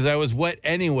 Because I was wet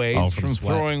anyways from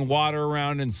throwing water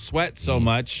around and sweat so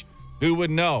much. Who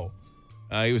would know?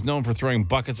 He was known for throwing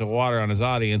buckets of water on his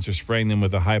audience or spraying them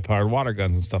with the high-powered water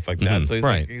guns and stuff like that. So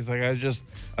he's like, I was just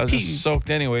soaked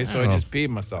anyway, so I just peed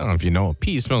myself. I don't know if you know,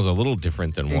 pee smells a little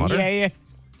different than water.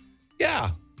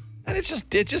 Yeah. And it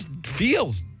just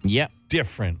feels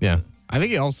different. Yeah. I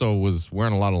think he also was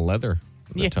wearing a lot of leather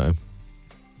at the time.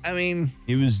 I mean,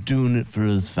 he was doing it for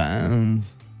his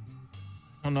fans.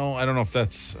 I don't know. I don't know if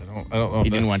that's. I don't know.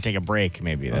 He didn't want to take a break.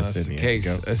 Maybe that's the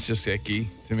case. That's just icky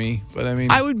to me. But I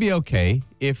mean, I would be okay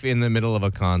if in the middle of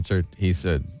a concert he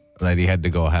said that he had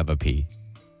to go have a pee.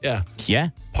 Yeah.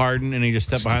 Pardon, and he just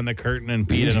stepped behind the curtain and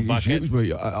peed in a bucket. Excuse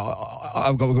me,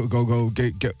 I'll go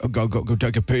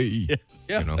take a pee.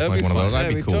 Yeah, you know, that'd like be one fine. of those.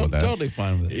 I'd be cool with that. Totally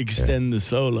fine with it. Extend the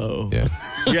solo.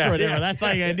 Yeah. Whatever. That's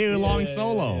all you gotta do. Long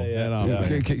solo.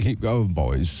 Keep going,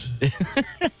 boys.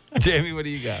 Jamie, what do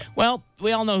you got? Well,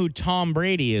 we all know who Tom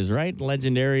Brady is, right?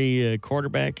 Legendary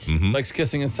quarterback. Likes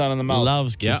kissing his son on the mouth.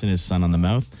 Loves kissing his son on the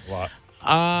mouth. A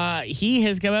lot. He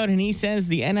has come out and he says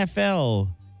the NFL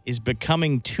is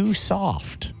becoming too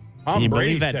soft. Can you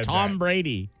Brady believe that? said Tom that.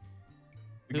 Brady.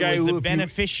 The Who guy was who, the if you-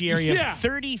 beneficiary of Yeah.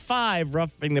 35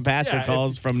 roughing the passer Yeah,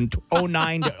 calls from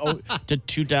 09 to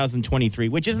 2023,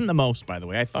 which isn't the most, by the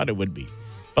way. I thought it would be.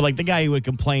 But like the guy who would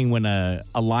complain when a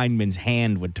lineman's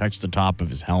hand would touch the top of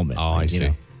his helmet. Oh, I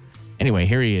see. Anyway,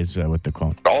 here he is with the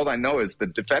quote. All I know is the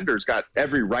defender's got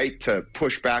every right to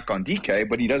push back on DK,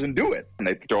 but he doesn't do it. And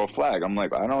they throw a flag. I'm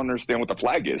like, I don't understand what the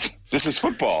flag is. This is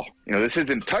football. You know, this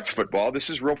isn't touch football. This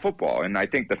is real football. And I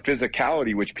think the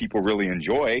physicality, which people really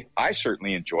enjoy, I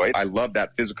certainly enjoy it. I love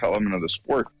that physical element of the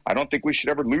sport. I don't think we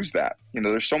should ever lose that. You know,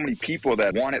 there's so many people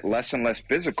that want it less and less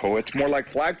physical. It's more like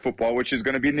flag football, which is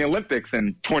going to be in the Olympics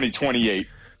in 2028.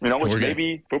 You know, which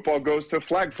maybe football goes to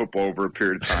flag football over a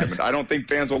period of time. And I don't think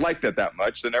fans will like that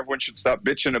much. Then everyone should stop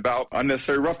bitching about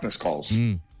unnecessary roughness calls.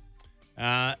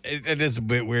 It is a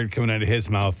bit weird coming out of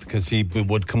his mouth because he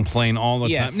would complain all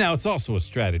the time. Now, it's also a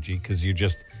strategy because he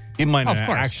might not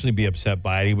actually be upset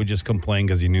by it. He would just complain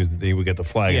because he knew that he would get the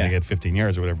flag and get 15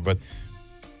 yards or whatever. But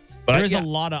there's a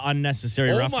lot of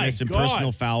unnecessary roughness and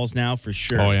personal fouls now for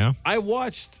sure. Oh, yeah? I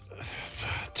watched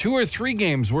 2 or 3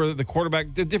 games where the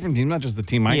quarterback, the different team, not just the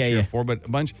team I cheer for, but a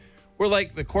bunch, where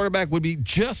like the quarterback would be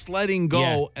just letting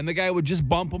go and the guy would just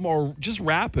bump him or just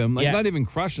wrap him, like not even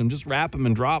crush him, just wrap him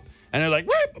and drop. And they're like,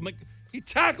 rip! I'm like, he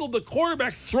tackled the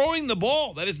quarterback throwing the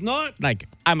ball. That is not. Like,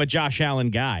 I'm a Josh Allen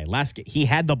guy. He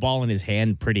had the ball in his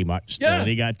hand pretty much still. And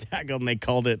he got tackled and they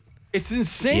called it. It's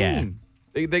insane.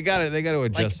 They got to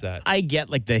adjust that. I get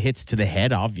like the hits to the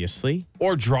head, obviously,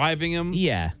 or driving him.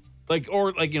 Yeah.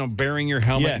 Or burying your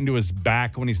helmet into his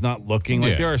back when he's not looking.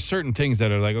 Like there are certain things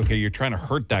that are like, okay, you're trying to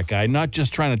hurt that guy, not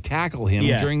just trying to tackle him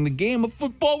during the game of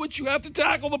football, which you have to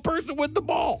tackle the person with the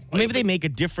ball. Maybe they make a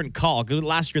different call. 'Cause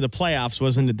last year the playoffs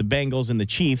wasn't it the Bengals and the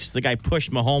Chiefs. The guy pushed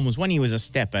Mahomes when he was a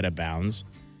step out of bounds.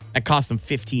 That cost him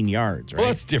 15 yards, right? Well,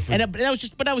 that's different. And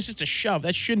that was just a shove.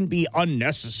 That shouldn't be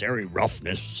unnecessary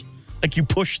roughness. Like you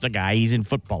push the guy, he's in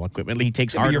football equipment. He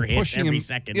takes harder hits every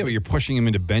second. Yeah, but you're pushing him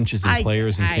into benches and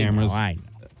players and cameras. I know.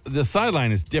 The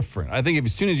sideline is different. I think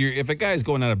if a guy's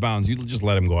going out of bounds, you just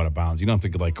let him go out of bounds. You don't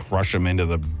have to like crush him into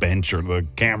the bench or the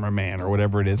cameraman or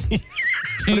whatever it is. But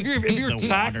if you're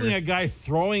tackling a guy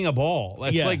throwing a ball,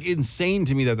 that's like insane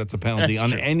to me that that's a penalty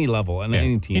on any level on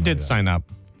any team. He did sign up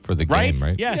for the game,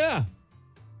 right? Yeah.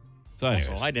 So anyways.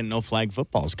 Also, I didn't know flag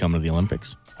football is coming to the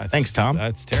Olympics. Thanks, Tom.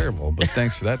 That's terrible, but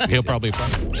thanks for that. He'll probably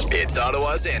It's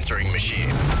Ottawa's answering machine.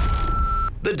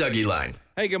 The Dougie Line.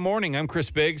 Hey, good morning. I'm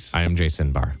Chris Biggs. I am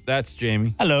Jason Barr. That's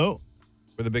Jamie. Hello.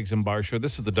 For the Biggs and Barr Show.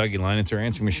 This is the Dougie Line. It's our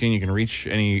answering machine. You can reach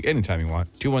anytime you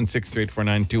want.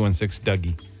 216-3849,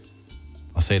 216-DOUGY.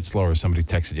 I'll say it slower. Somebody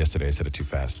texted yesterday. I said it too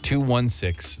fast.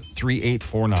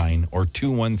 216-3849 or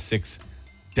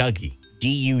 216-DOUGY.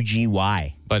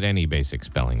 DUGY. But any basic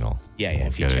spelling will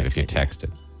if you text it.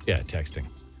 Yeah, texting.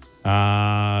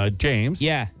 James.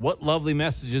 Yeah. What lovely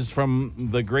messages from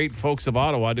the great folks of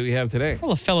Ottawa do we have today?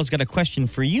 Well, a fella's got a question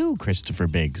for you, Christopher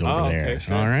Biggs, over there. Okay,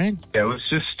 sure. All right. Yeah, I was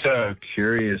just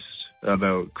curious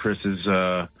about Chris's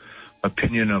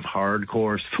opinion of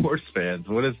hardcore sports fans.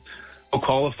 What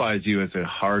qualifies you as a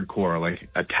hardcore? Like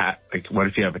what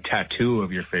if you have a tattoo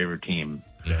of your favorite team?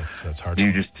 Yes, that's hard. Do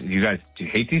you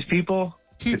hate these people?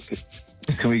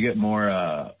 Can we get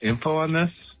more info on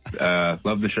this?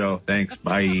 Love the show. Thanks.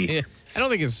 Bye. I don't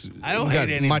think it's I don't got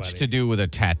hate anybody. much to do with a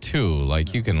tattoo.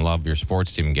 Like you can love your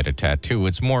sports team and get a tattoo.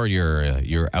 It's more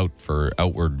you're out for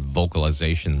outward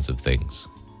vocalizations of things.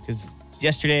 Because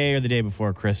yesterday or the day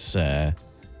before, Chris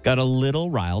got a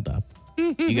little riled up.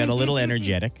 He got a little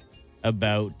energetic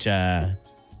about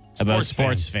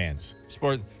sports fans.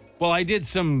 Well, I did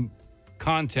some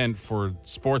content for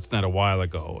Sportsnet a while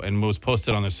ago and was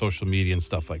posted on their social media and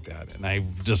stuff like that. And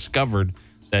I've discovered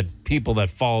that people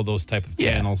that follow those type of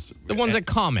channels, the ones that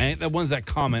comment,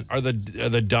 are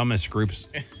the dumbest groups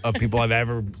of people I've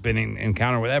ever been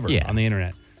encountered with on the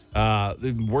internet.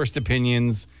 The worst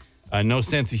opinions, no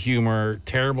sense of humor,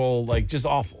 terrible, like just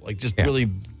awful, like just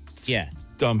really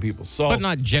dumb people. So, but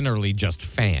not generally just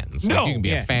fans. No, like you can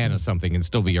be a fan of something and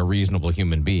still be a reasonable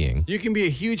human being. You can be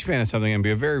a huge fan of something and be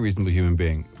a very reasonable human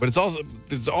being. But it's also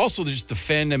just the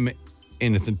fandom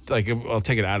in its like. I'll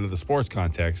take it out of the sports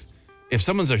context. If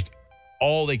someone's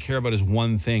all they care about is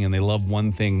one thing and they love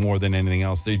one thing more than anything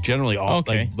else, they're generally all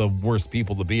like the worst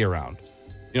people to be around.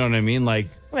 You know what I mean? Like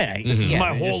this is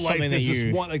my whole life. This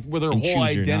is one like where their whole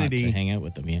identity to hang out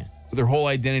with them. Yeah, their whole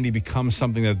identity becomes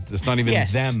something that's not even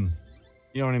them.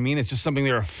 You know what I mean? It's just something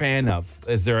they're a fan of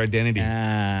as their identity.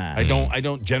 I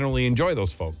don't generally enjoy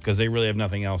those folk because they really have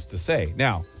nothing else to say.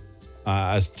 Now,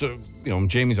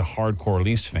 Jamie's a hardcore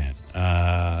Leafs fan,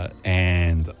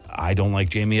 and I don't like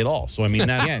Jamie at all. So I mean,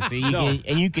 that, so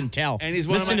you can tell. And he's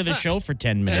listen to the show for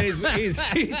 10 minutes.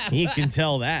 He can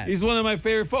tell that he's one of my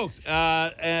favorite folks.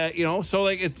 So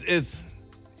like it's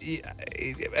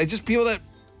just people that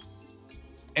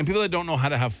don't know how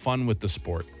to have fun with the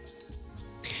sport.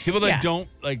 People that don't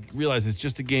realize it's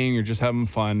just a game, you're just having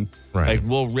fun. Right. Like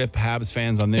we'll rip Habs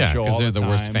fans on this show all the time. Because they're the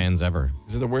worst fans ever.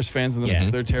 They're the worst fans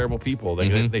and they're terrible people.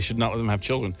 They should not let them have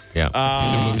children. Yeah.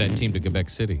 You should move that team to Quebec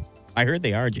City. I heard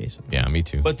they are, Jason. Yeah, me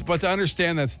too. But to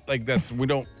understand that's we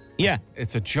don't. Yeah.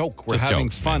 It's a joke. We're having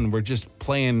fun. Man. We're just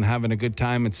playing, having a good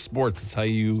time. It's sports. It's how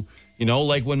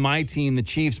like when my team, the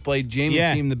Chiefs, played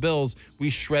Jamie's team, the Bills, we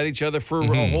shred each other for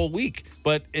a whole week.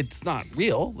 But it's not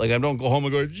real. Like I don't go home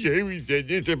and go, Jamie said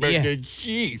this about the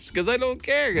Chiefs, because I don't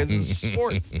care, because it's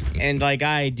sports. And like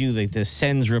I do the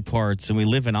Sens reports, and we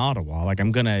live in Ottawa. Like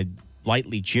I'm going to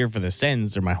lightly cheer for the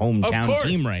Sens. They're my hometown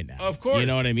team right now. Of course. You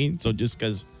know what I mean? So just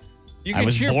because I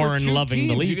was born loving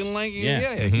the Leafs. You can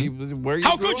where you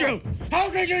How could you?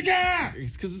 How could you dare?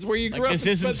 It's because it's where you grew up. This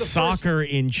isn't soccer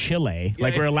in Chile.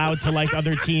 Like we're allowed to like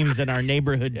other teams than our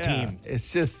neighborhood team.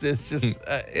 It's just that's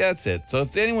it. So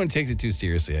it's anyone who takes it too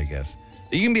seriously, I guess.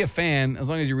 You can be a fan as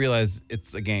long as you realize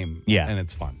it's a game. Yeah. And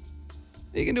it's fun.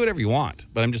 You can do whatever you want.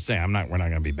 But I'm just saying, we're not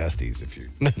going to be besties if you're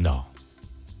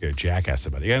you're a jackass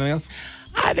about it. You got anything else?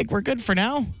 I think we're good for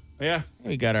now. Yeah.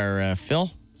 We got our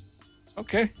Phil.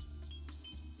 Okay.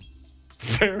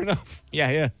 Fair enough.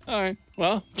 Yeah. All right.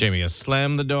 Well, Jamie, you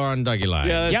slam the door on Dougie line.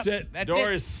 yeah, that's Yep, it. that's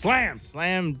Door it. is slammed.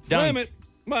 Slam dunk. Slam it.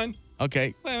 Come on.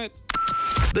 Okay. Slam it.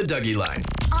 The Dougie Line.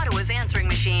 Ottawa's answering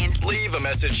machine. Leave a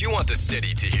message you want the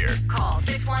city to hear. Call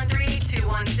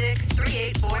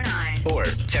 613-216-3849. Or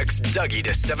text Dougie to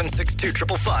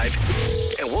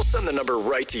 762-555 and we'll send the number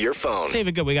right to your phone. Save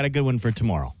it good. We got a good one for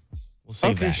tomorrow. We'll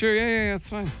save Okay, that. sure. Yeah, that's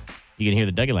fine. You can hear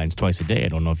the Dougie lines twice a day. I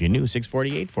don't know if you knew. 640,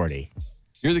 840.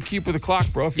 You're the keeper of the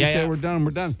clock, bro. If you Yeah, say yeah. we're done,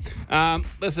 we're done.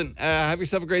 Listen, have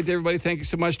yourself a great day, everybody. Thank you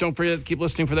so much. Don't forget to keep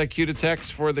listening for that cue to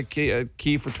text for the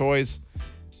key for toys.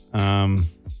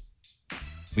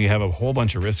 We have a whole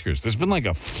bunch of riskers. There's been like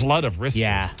a flood of riskers.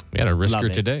 Yeah. We had a Love risker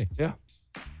it. today. Yeah.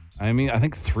 I mean, I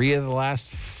think 3 of the last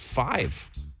 5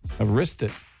 have risked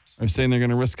it. They're saying they're going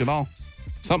to risk it all.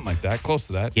 Something like that. Close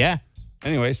to that. Yeah.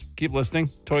 Anyways, keep listening.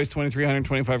 Toys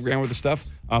 2325 grand worth of stuff.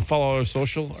 Follow our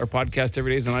social, our podcast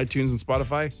every day is on iTunes and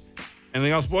Spotify.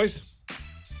 Anything else, boys?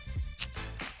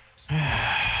 No,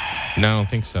 I don't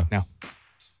think so. No.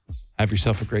 Have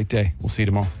yourself a great day. We'll see you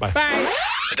tomorrow. Bye.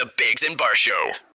 The Biggs and Bar Show.